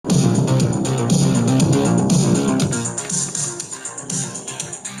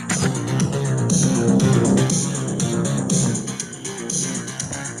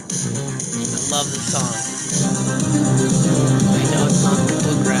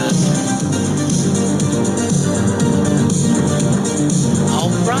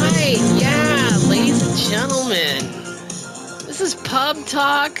Pub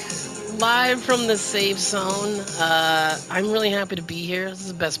Talk, live from the safe zone. I'm really happy to be here. This is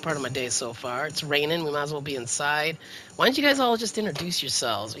the best part of my day so far. It's raining. We might as well be inside. Why don't you guys all just introduce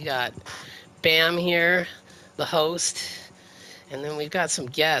yourselves? We got Bam here, the host, and then we've got some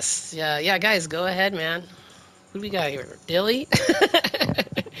guests. Yeah, guys, go ahead, man. Who do we got here? Dilly?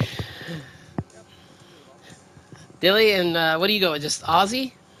 Dilly, and what do you go with? Just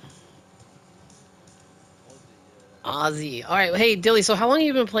Aussie? Aussie. All right. Hey, Dilly. So how long have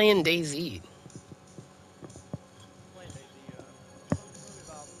you been playing DayZ?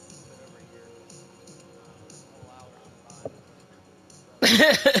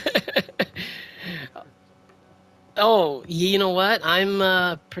 Oh, you know what?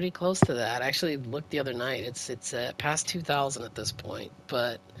 I'm pretty close to that. I actually looked the other night. It's past 2,000 at this point.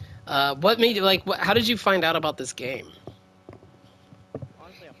 But what made you like? How did you find out about this game?